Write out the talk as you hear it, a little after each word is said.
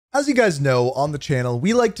As you guys know, on the channel,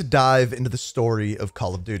 we like to dive into the story of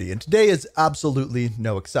Call of Duty, and today is absolutely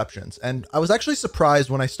no exceptions. And I was actually surprised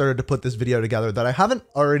when I started to put this video together that I haven't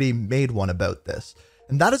already made one about this.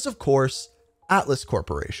 And that is, of course, Atlas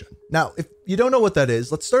Corporation. Now, if you don't know what that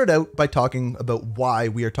is, let's start out by talking about why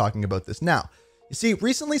we are talking about this now. You see,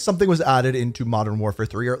 recently something was added into Modern Warfare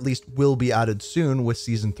 3, or at least will be added soon with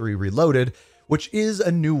Season 3 Reloaded, which is a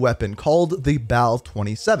new weapon called the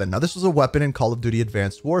BAL-27. Now, this was a weapon in Call of Duty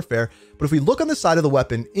Advanced Warfare, but if we look on the side of the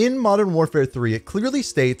weapon in Modern Warfare 3, it clearly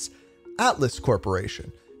states Atlas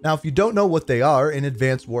Corporation. Now, if you don't know what they are, in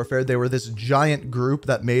Advanced Warfare, they were this giant group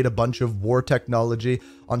that made a bunch of war technology.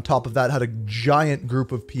 On top of that, had a giant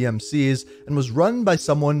group of PMCs and was run by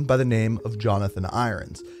someone by the name of Jonathan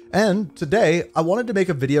Irons. And today, I wanted to make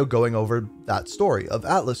a video going over that story of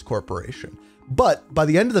Atlas Corporation. But by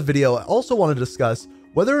the end of the video, I also want to discuss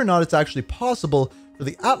whether or not it's actually possible for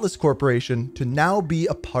the Atlas Corporation to now be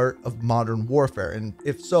a part of Modern Warfare. And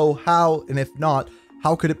if so, how? And if not,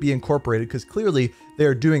 how could it be incorporated? Because clearly they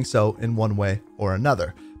are doing so in one way or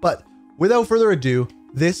another. But without further ado,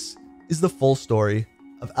 this is the full story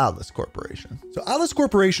of Atlas Corporation. So Atlas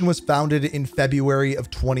Corporation was founded in February of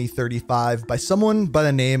 2035 by someone by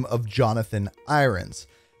the name of Jonathan Irons.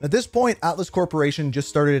 At this point, Atlas Corporation just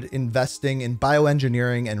started investing in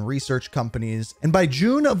bioengineering and research companies, and by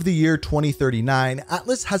June of the year 2039,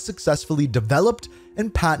 Atlas has successfully developed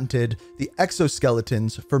and patented the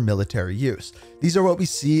exoskeletons for military use. These are what we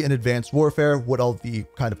see in Advanced Warfare, what all the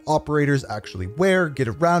kind of operators actually wear, get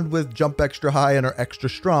around with, jump extra high, and are extra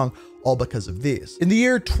strong, all because of these. In the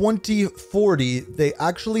year 2040, they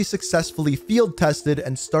actually successfully field tested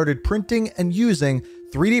and started printing and using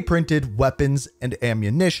 3D printed weapons and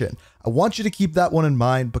ammunition. I want you to keep that one in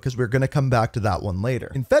mind because we're going to come back to that one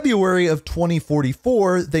later. In February of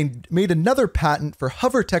 2044, they made another patent for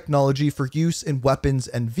hover technology for use in weapons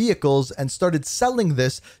and vehicles and started selling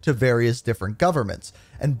this to various different governments.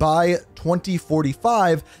 And by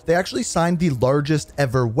 2045, they actually signed the largest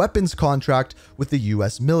ever weapons contract with the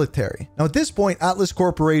US military. Now, at this point, Atlas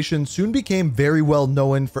Corporation soon became very well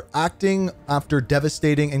known for acting after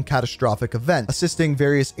devastating and catastrophic events, assisting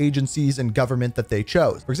various agencies and government that they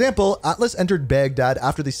chose. For example, Atlas entered Baghdad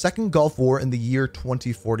after the Second Gulf War in the year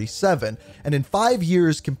 2047, and in 5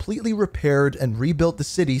 years completely repaired and rebuilt the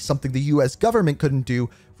city, something the US government couldn't do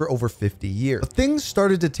for over 50 years. But things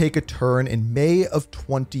started to take a turn in May of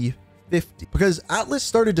 2050 because Atlas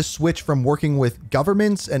started to switch from working with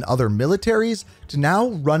governments and other militaries to now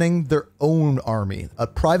running their own army, a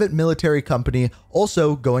private military company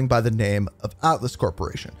also going by the name of Atlas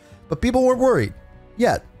Corporation. But people weren't worried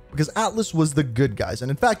yet, because Atlas was the good guys.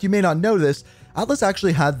 And in fact, you may not know this, Atlas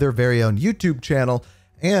actually had their very own YouTube channel,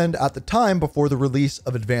 and at the time, before the release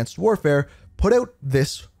of Advanced Warfare, put out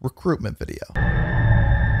this recruitment video.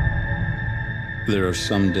 There are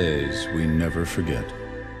some days we never forget.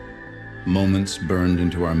 Moments burned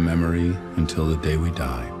into our memory until the day we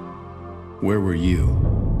die. Where were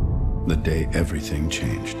you the day everything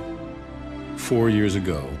changed? 4 years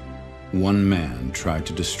ago, one man tried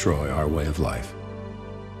to destroy our way of life.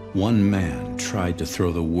 One man tried to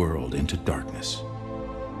throw the world into darkness.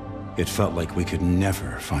 It felt like we could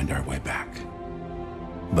never find our way back.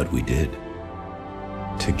 But we did.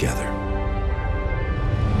 Together.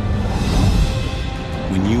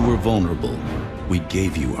 When you were vulnerable, we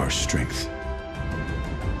gave you our strength.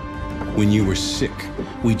 When you were sick,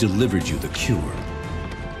 we delivered you the cure.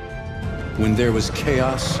 When there was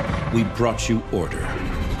chaos, we brought you order.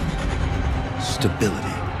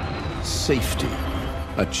 Stability. Safety.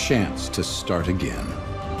 A chance to start again.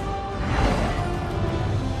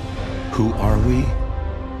 Who are we?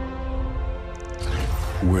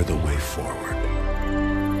 We're the way forward.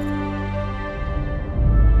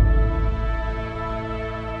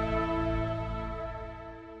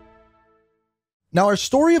 Now, our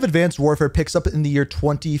story of Advanced Warfare picks up in the year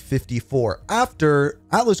 2054, after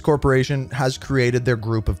Atlas Corporation has created their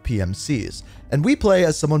group of PMCs, and we play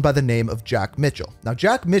as someone by the name of Jack Mitchell. Now,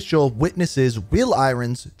 Jack Mitchell witnesses Will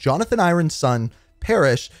Irons, Jonathan Irons' son,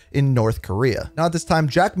 perish in North Korea. Now, at this time,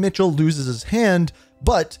 Jack Mitchell loses his hand,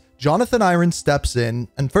 but Jonathan Irons steps in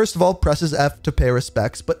and first of all presses F to pay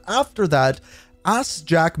respects, but after that, asks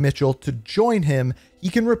Jack Mitchell to join him. He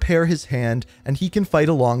can repair his hand and he can fight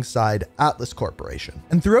alongside Atlas Corporation.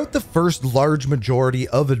 And throughout the first large majority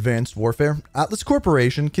of Advanced Warfare, Atlas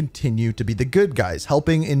Corporation continued to be the good guys,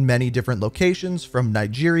 helping in many different locations from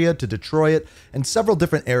Nigeria to Detroit and several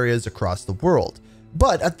different areas across the world.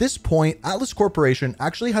 But at this point, Atlas Corporation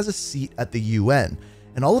actually has a seat at the UN.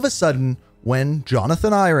 And all of a sudden, when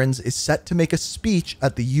Jonathan Irons is set to make a speech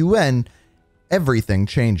at the UN, everything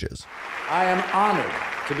changes. I am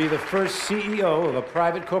honored to be the first CEO of a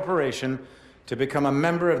private corporation to become a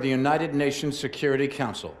member of the United Nations Security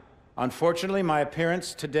Council. Unfortunately, my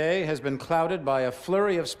appearance today has been clouded by a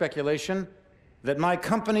flurry of speculation that my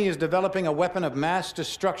company is developing a weapon of mass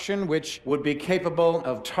destruction which would be capable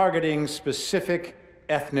of targeting specific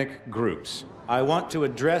ethnic groups. I want to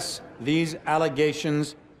address these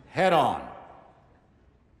allegations head on.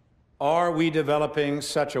 Are we developing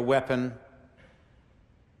such a weapon?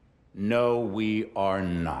 No, we are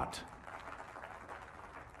not.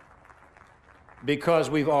 Because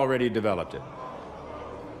we've already developed it.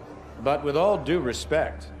 But with all due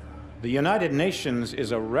respect, the United Nations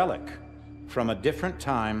is a relic from a different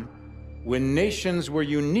time when nations were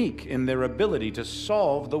unique in their ability to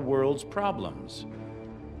solve the world's problems.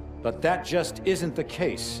 But that just isn't the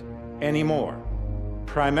case anymore.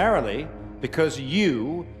 Primarily because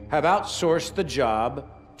you have outsourced the job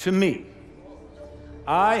to me.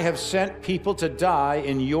 I have sent people to die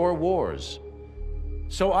in your wars.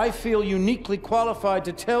 So I feel uniquely qualified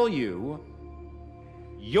to tell you,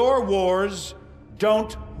 your wars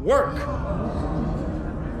don't work.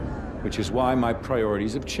 Which is why my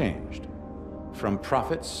priorities have changed from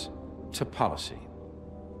profits to policy.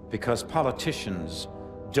 Because politicians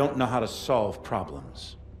don't know how to solve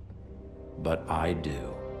problems, but I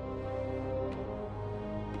do.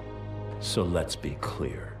 So let's be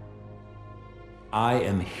clear. I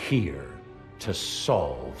am here to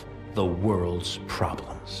solve the world's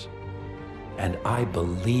problems. And I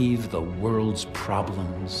believe the world's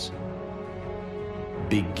problems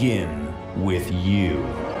begin with you.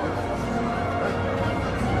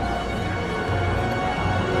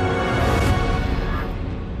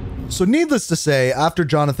 So needless to say, after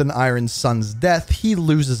Jonathan Irons' son's death, he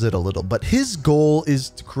loses it a little, but his goal is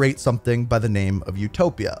to create something by the name of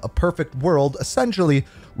Utopia, a perfect world essentially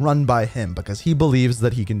run by him because he believes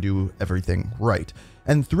that he can do everything right.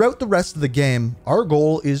 And throughout the rest of the game, our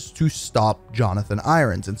goal is to stop Jonathan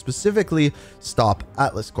Irons and specifically stop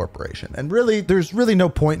Atlas Corporation. And really, there's really no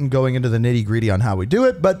point in going into the nitty-gritty on how we do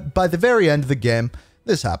it, but by the very end of the game,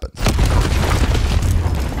 this happens.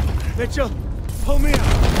 Mitchell, pull me up.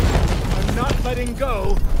 I'm not letting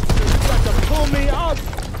go. You've got to pull me up.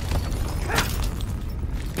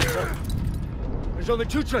 There's only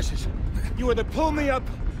two choices. You either pull me up,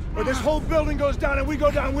 or this whole building goes down and we go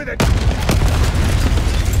down with it.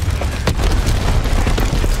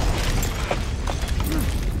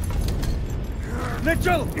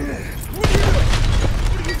 Mitchell! What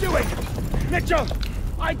are you doing? Mitchell!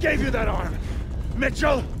 I gave you that arm!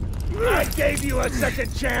 Mitchell! I gave you a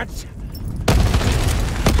second chance!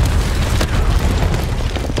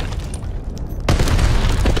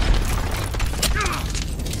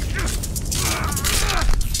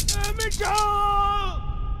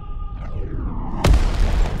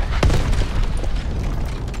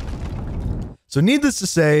 So needless to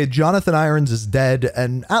say, Jonathan Irons is dead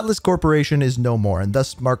and Atlas Corporation is no more, and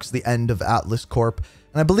thus marks the end of Atlas Corp.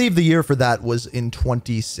 And I believe the year for that was in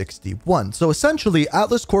 2061. So essentially,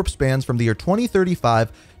 Atlas Corp spans from the year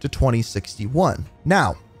 2035 to 2061.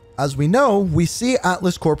 Now, as we know, we see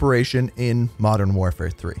Atlas Corporation in Modern Warfare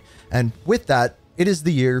 3. And with that, it is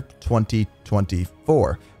the year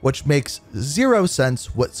 2024, which makes zero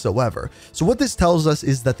sense whatsoever. So what this tells us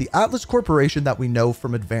is that the Atlas Corporation that we know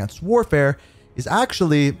from Advanced Warfare is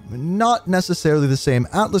actually not necessarily the same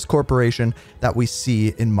Atlas Corporation that we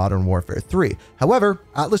see in Modern Warfare 3. However,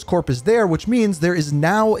 Atlas Corp is there, which means there is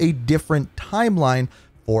now a different timeline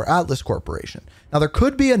for Atlas Corporation. Now, there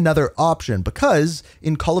could be another option because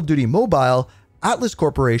in Call of Duty Mobile, Atlas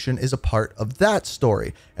Corporation is a part of that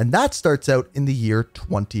story, and that starts out in the year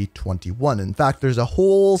 2021. In fact, there's a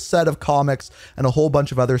whole set of comics and a whole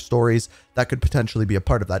bunch of other stories that could potentially be a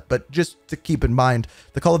part of that. But just to keep in mind,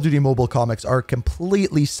 the Call of Duty Mobile comics are a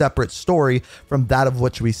completely separate story from that of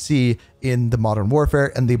which we see in the Modern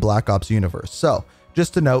Warfare and the Black Ops universe. So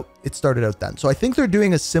just to note, it started out then. So I think they're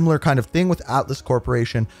doing a similar kind of thing with Atlas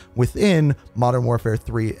Corporation within Modern Warfare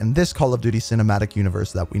 3 and this Call of Duty cinematic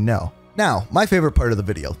universe that we know. Now, my favorite part of the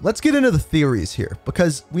video. Let's get into the theories here,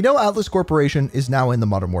 because we know Atlas Corporation is now in the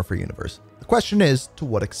Modern Warfare universe. The question is, to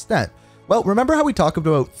what extent? Well, remember how we talked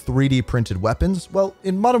about 3D printed weapons? Well,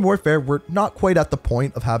 in Modern Warfare, we're not quite at the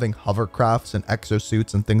point of having hovercrafts and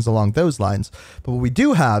exosuits and things along those lines, but what we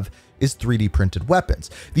do have is 3D printed weapons.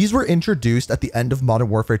 These were introduced at the end of Modern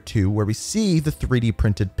Warfare 2, where we see the 3D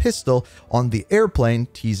printed pistol on the airplane,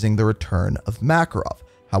 teasing the return of Makarov.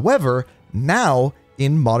 However, now,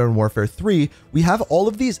 in Modern Warfare 3, we have all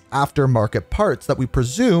of these aftermarket parts that we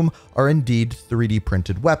presume are indeed 3D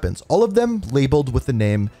printed weapons, all of them labeled with the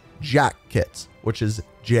name JAK kits, which is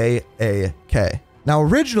J-A-K. Now,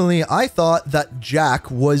 originally, I thought that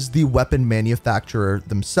Jack was the weapon manufacturer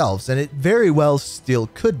themselves, and it very well still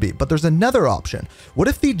could be, but there's another option. What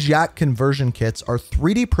if the Jack conversion kits are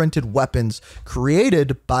 3D printed weapons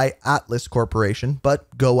created by Atlas Corporation,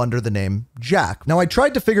 but go under the name Jack? Now, I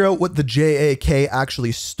tried to figure out what the JAK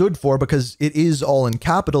actually stood for because it is all in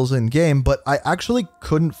capitals in game, but I actually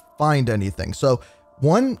couldn't find anything. So,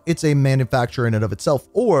 one, it's a manufacturer in and of itself,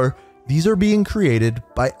 or these are being created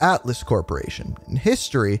by Atlas Corporation, and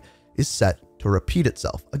history is set to repeat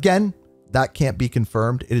itself. Again, that can't be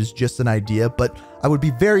confirmed. It is just an idea, but I would be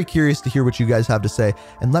very curious to hear what you guys have to say,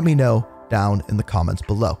 and let me know down in the comments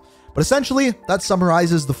below. But essentially, that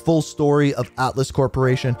summarizes the full story of Atlas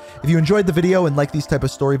Corporation. If you enjoyed the video and like these type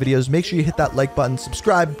of story videos, make sure you hit that like button,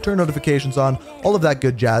 subscribe, turn notifications on, all of that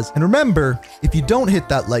good jazz. And remember, if you don't hit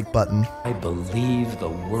that like button, I believe the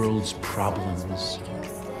world's problems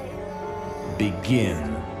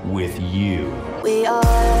begin with you. We are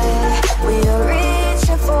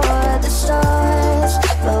reaching for